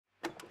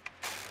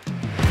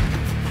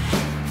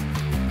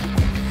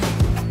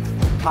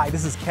Hi,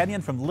 this is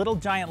Kenyon from Little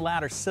Giant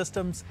Ladder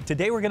Systems.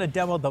 Today we're going to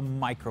demo the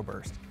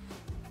MicroBurst.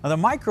 Now the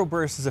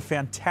MicroBurst is a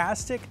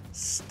fantastic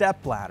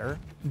step ladder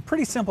and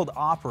pretty simple to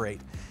operate.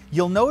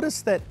 You'll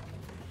notice that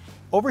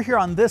over here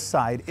on this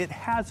side, it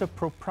has a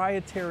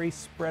proprietary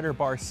spreader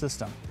bar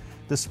system.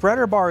 The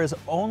spreader bar is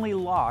only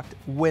locked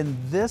when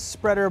this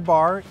spreader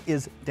bar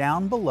is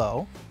down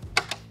below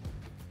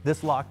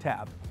this lock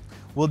tab.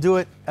 We'll do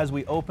it as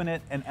we open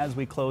it and as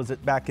we close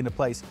it back into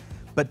place.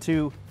 But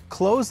to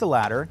close the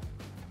ladder,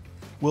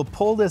 we'll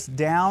pull this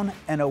down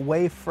and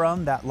away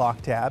from that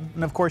lock tab.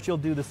 And of course, you'll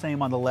do the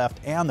same on the left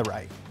and the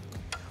right.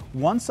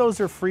 Once those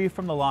are free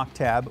from the lock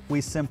tab,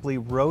 we simply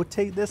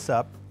rotate this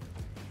up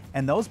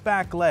and those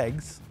back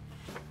legs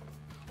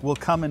will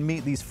come and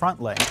meet these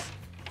front legs.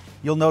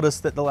 You'll notice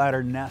that the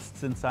ladder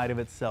nests inside of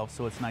itself,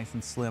 so it's nice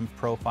and slim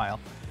profile.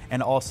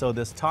 And also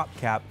this top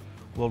cap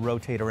will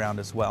rotate around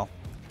as well.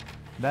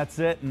 That's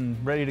it and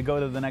ready to go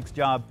to the next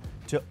job.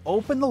 To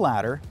open the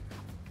ladder,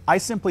 I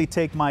simply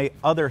take my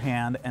other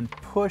hand and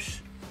push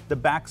the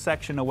back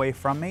section away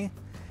from me.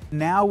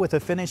 Now with a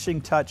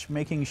finishing touch,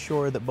 making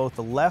sure that both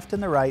the left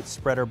and the right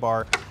spreader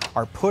bar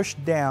are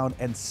pushed down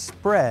and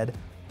spread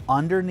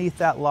underneath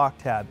that lock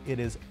tab. It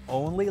is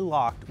only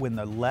locked when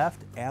the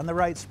left and the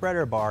right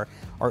spreader bar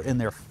are in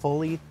their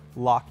fully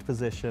locked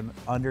position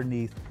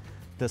underneath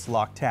this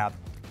lock tab.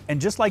 And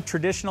just like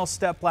traditional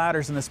step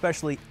ladders, and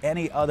especially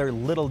any other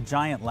Little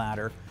Giant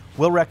ladder,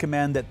 we'll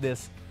recommend that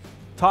this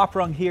top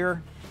rung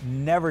here,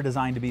 never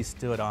designed to be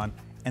stood on.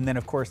 And then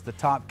of course the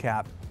top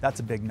cap, that's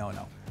a big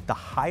no-no. The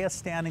highest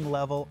standing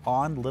level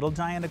on Little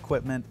Giant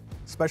equipment,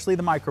 especially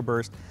the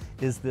MicroBurst,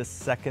 is this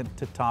second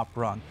to top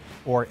rung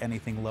or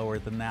anything lower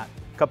than that.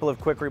 A couple of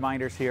quick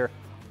reminders here.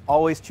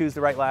 Always choose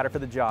the right ladder for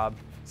the job,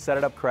 set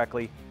it up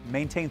correctly,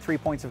 maintain 3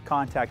 points of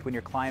contact when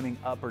you're climbing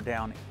up or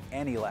down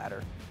any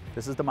ladder.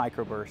 This is the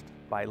MicroBurst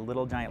by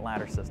Little Giant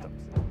Ladder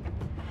Systems.